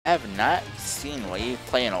I have not seen Wave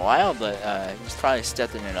play in a while, but he's probably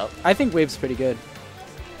stepping it up. I think Wave's pretty good.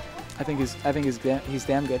 I think he's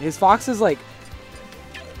damn good. His Fox is like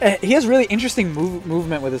he has really interesting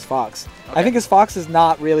movement with his Fox. Okay. I think his Fox is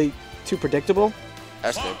not really too predictable.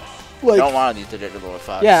 That's good. Like, don't want to be predictable with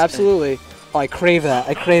Fox. Yeah, absolutely. Oh, I crave that.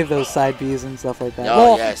 I crave those side Bs and stuff like that. Oh,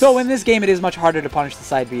 well, yes. though in this game it is much harder to punish the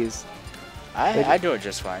side Bs. I do it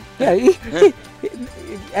just fine. Yeah,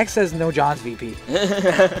 X says no John's VP.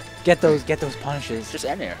 Get those punishes. Just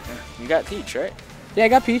end here. You got Peach, right? Yeah, I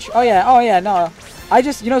got Peach. Oh yeah, no. I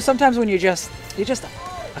just, sometimes when you're just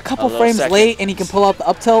a couple frames late and he can pull up the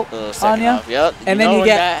up tilt on you. Yep. And then you when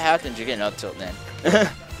get that happens, you're getting up tilt then.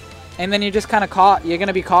 And then you're just kind of caught. You're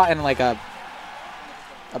gonna be caught in like a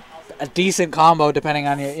decent combo depending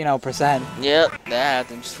on your percent. Yep, that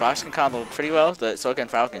happens. Fox can combo pretty well, but so can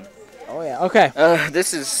Falcon. Oh yeah. Okay.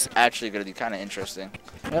 This is actually gonna be kind of interesting.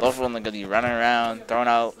 Yep. Both of them are gonna be running around, throwing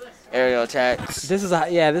out aerial attacks. This is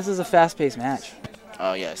a fast-paced match.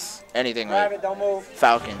 Oh yes, anything with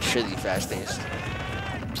Falcon should be fast-paced.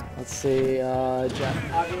 Let's see.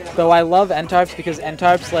 Though I love ntarps because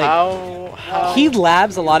ntarps like he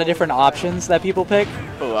labs a lot of different options that people pick.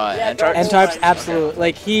 Who, ntarps? Ntarps, absolutely.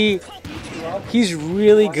 Like he's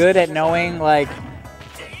really good at knowing like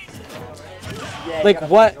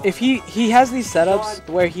what if he has these setups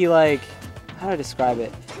where he like, how do I describe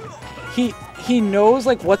it? He knows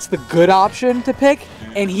like what's the good option to pick,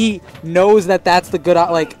 and he knows that that's the good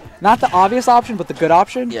like not the obvious option but the good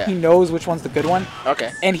option. Yeah. He knows which one's the good one.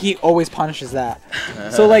 Okay. And he always punishes that.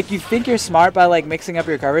 So like you think you're smart by like mixing up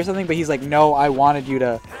your cover or something, but he's like, no, I wanted you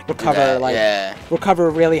to recover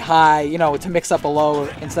recover really high, to mix up a low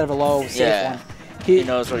instead of a low safe one. He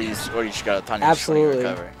knows where he's got to punish. Absolutely.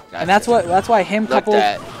 Recover. Gotcha. And that's why him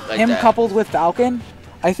coupled with Falcon,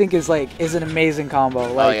 I think is an amazing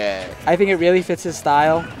combo. Like, I think it really fits his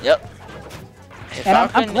style. Yep. And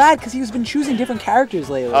I'm glad because he's been choosing different characters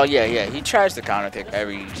lately. Oh yeah. He tries to counter pick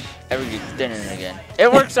every then and again.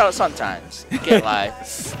 It works out sometimes. You can't lie.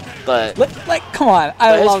 But like, come on,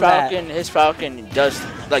 I love that. His Falcon does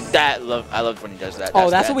like that. I love when he does that.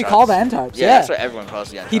 That's what we call the ntarps. Yeah, that's what everyone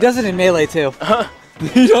calls the ntarps. He does it in Melee too.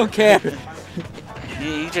 He don't care.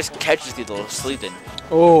 He just catches the little sleeping.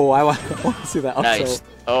 Oh, I want to see that. Nice.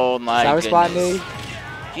 Oh my goodness. Spot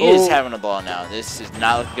he is having a ball now. This is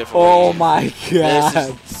not looking good for Wave. Oh my god.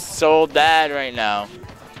 This is so bad right now.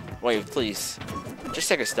 Wave, please. Just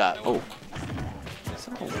take a stop. Oh.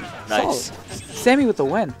 Nice. Sammy with the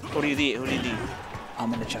win. Who do you need? I'm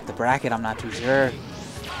going to check the bracket. I'm not too sure.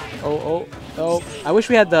 Oh. I wish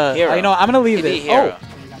we had the... Hero. I'm going to leave this. Hero.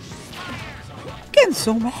 I'm getting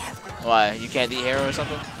so mad. Why? You can't beat Hero or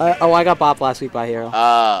something? I got bopped last week by Hero.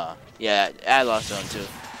 Yeah. I lost on too.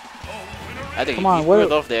 I think we're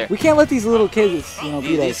both there. We can't let these little kids,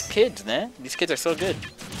 beat us. These kids, man. These kids are so good.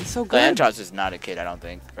 He's so good. ntarps is not a kid, I don't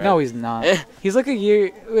think. Right? No, he's not. He's like a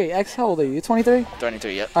year... Wait, X, how old are you? You're 23?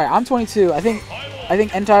 23, yep. Alright, I'm 22. I think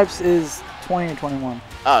ntarps is 20 or 21.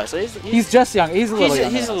 Oh, so he's just young. He's a little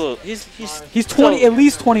young. He's 20, at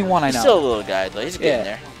least 21, I know. He's still a little guy, though. He's getting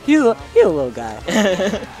there. He's a little guy.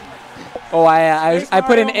 Oh, I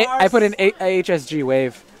put in HSG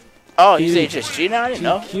Wave. Oh, he's HSG now? I didn't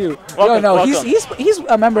know. Welcome. He's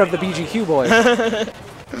a member of the BGQ boys.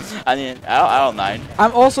 I mean, I don't mind.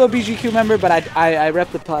 I'm also a BGQ member, but I rep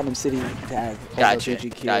the Platinum City tag. Gotcha.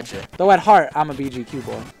 Gotcha. Though at heart, I'm a BGQ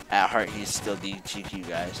boy. At heart, he's still BGQ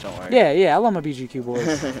guys. Don't worry. Yeah, I love my BGQ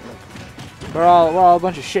boys. we're all a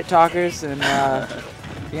bunch of shit talkers, and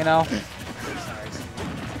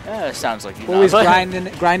it sounds like you. Always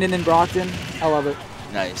grinding in Brockton. I love it.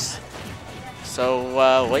 Nice.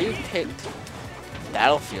 So, what you picked?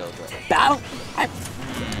 Battlefield.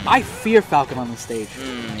 I fear Falcon on the stage.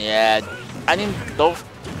 Yeah. I mean, those.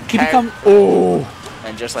 He becomes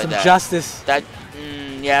and just like that. Justice. That.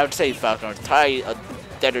 Yeah, I would say Falcon was probably a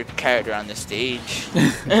better character on the stage.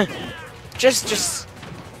 just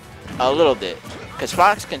a little bit, because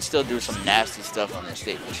Fox can still do some nasty stuff on the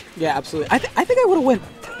stage. Yeah, absolutely. I think I would have went.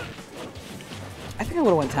 I think I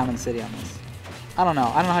would have went Town and City on this. I don't know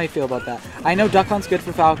how you feel about that. I know Duck Hunt's good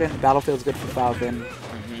for Falcon. Battlefield's good for Falcon.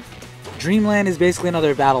 Dreamland is basically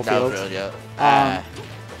another Battlefield. And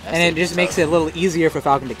it just makes it a little easier for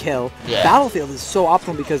Falcon to kill. Yeah. Battlefield is so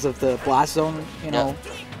optimal because of the blast zone,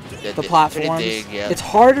 the platforms. It's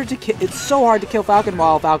harder to it's so hard to kill Falcon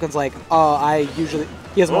while Falcon's like,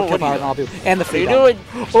 he has more kill power than all people. And the free doing?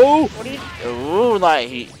 Like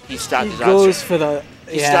he stopped his option. Goes for the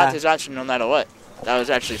He stopped his option no matter what. That was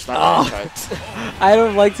actually smart. Ntarps. I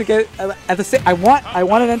don't like to get at the same. I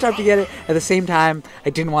wanted Ntarp to get it. At the same time, I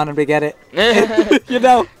didn't want him to get it. You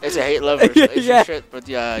know. It's a hate-love relationship with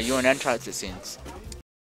you and Ntarps, it seems.